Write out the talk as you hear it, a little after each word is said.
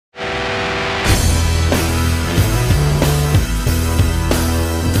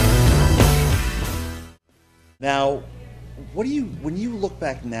Now, when you look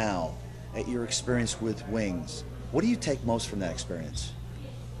back now at your experience with Wings, what do you take most from that experience?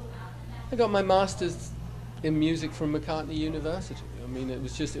 I got my master's in music from McCartney University. I mean, it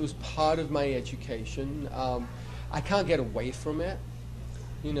was part of my education. I can't get away from it.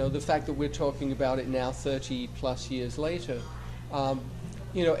 You know, the fact that we're talking about it now 30 plus years later,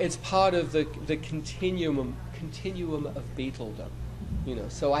 you know, it's part of the continuum of Beatledom. You know,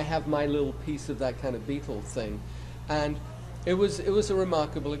 so I have my little piece of that kind of Beatle thing, and it was a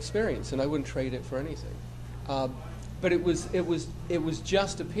remarkable experience, and I wouldn't trade it for anything. But it was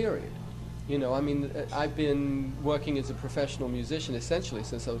just a period. You know, I mean, I've been working as a professional musician essentially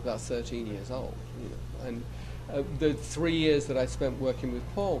since I was about 13 years old. You know, and the 3 years that I spent working with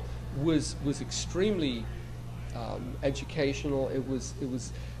Paul was extremely educational. It was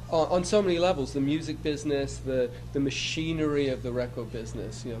on so many levels: the music business, the machinery of the record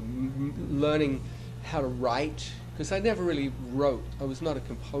business. You know, learning how to write, because I never really wrote. I was not a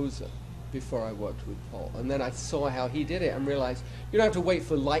composer before I worked with Paul, and then I saw how he did it and realized you don't have to wait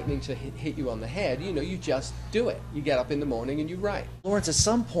for lightning to hit you on the head. You know, you just do it. You get up in the morning and you write. Laurence, at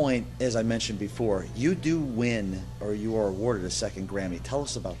some point, as I mentioned before, you do win, or you are awarded a second Grammy. Tell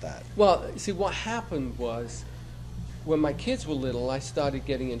us about that. Well, see, what happened was, when my kids were little, I started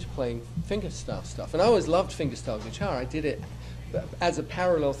getting into playing fingerstyle stuff, and I always loved fingerstyle guitar. I did it as a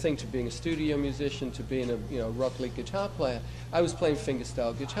parallel thing to being a studio musician, to being a rock lead guitar player. I was playing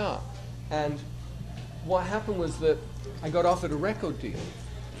fingerstyle guitar. And what happened was that I got offered a record deal.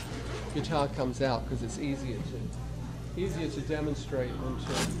 Guitar comes out because it's easier to demonstrate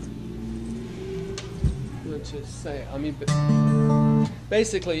than to say. I mean,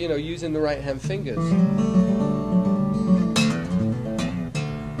 basically, you know, using the right hand fingers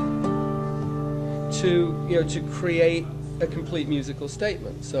to create a complete musical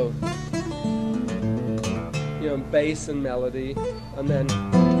statement. So, you know, bass and melody, and then,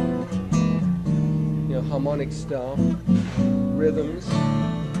 you know, harmonic stuff, rhythms,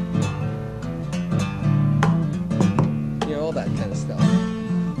 you know, all that kind of stuff.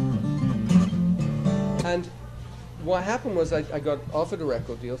 And what happened was I got offered a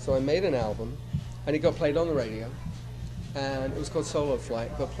record deal, so I made an album, and it got played on the radio, and it was called Solo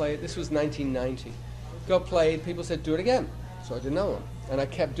Flight. Got played. This was 1990. Got played. People said, "Do it again." So I did another one, and I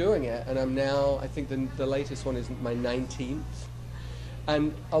kept doing it, and I'm now, I think the latest one is my 19th.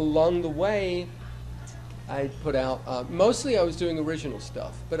 And along the way, I put out, mostly I was doing original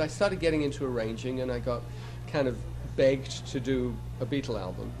stuff, but I started getting into arranging, and I got kind of begged to do a Beatle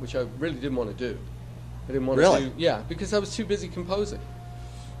album, which I really didn't want to do. I didn't want to do, yeah, because I was too busy composing.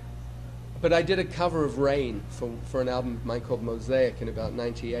 But I did a cover of Rain for an album of mine called Mosaic in about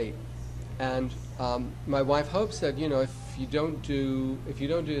 98. And my wife Hope said, you know, if you don't do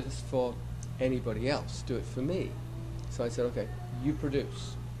this for anybody else, do it for me. So I said, okay, you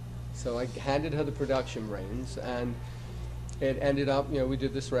produce. So I handed her the production reins, and it ended up, you know, we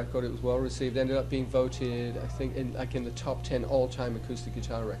did this record, it was well received, ended up being voted, I think, in the top 10 all-time acoustic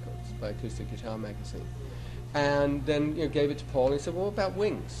guitar records by Acoustic Guitar Magazine. And then, you know, gave it to Paul, and he said, well, what about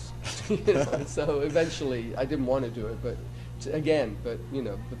Wings? You know, so eventually, I didn't want to do it, but you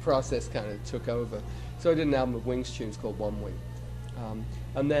know, the process kind of took over. So I did an album of Wings tunes called One Wing.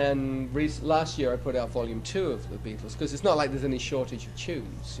 And then last year I put out volume 2 of the Beatles, because it's not like there's any shortage of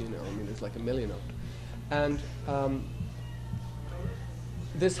tunes, you know, I mean, there's like 1 million of them. And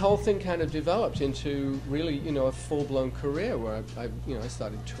this whole thing kind of developed into really, you know, a full-blown career where I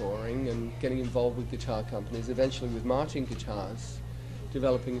started touring and getting involved with guitar companies, eventually with Martin Guitars,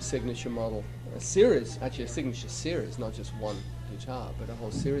 developing a signature model, a series, actually a signature series, not just one guitar, but a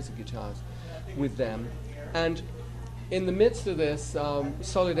whole series of guitars with them. And in the midst of this,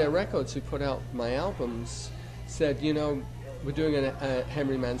 Solidaire Records, who put out my albums, said, you know, we're doing a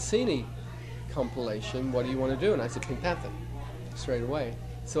Henry Mancini compilation, what do you want to do? And I said, Pink Panther, straight away.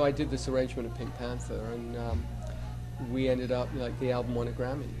 So I did this arrangement of Pink Panther, and we ended up, like, the album won a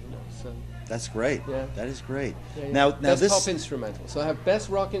Grammy, you know, so. That's great. Yeah. That is great. Yeah, yeah. Now best this pop instrumental. So I have best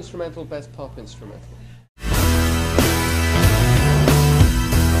rock instrumental, best pop instrumental.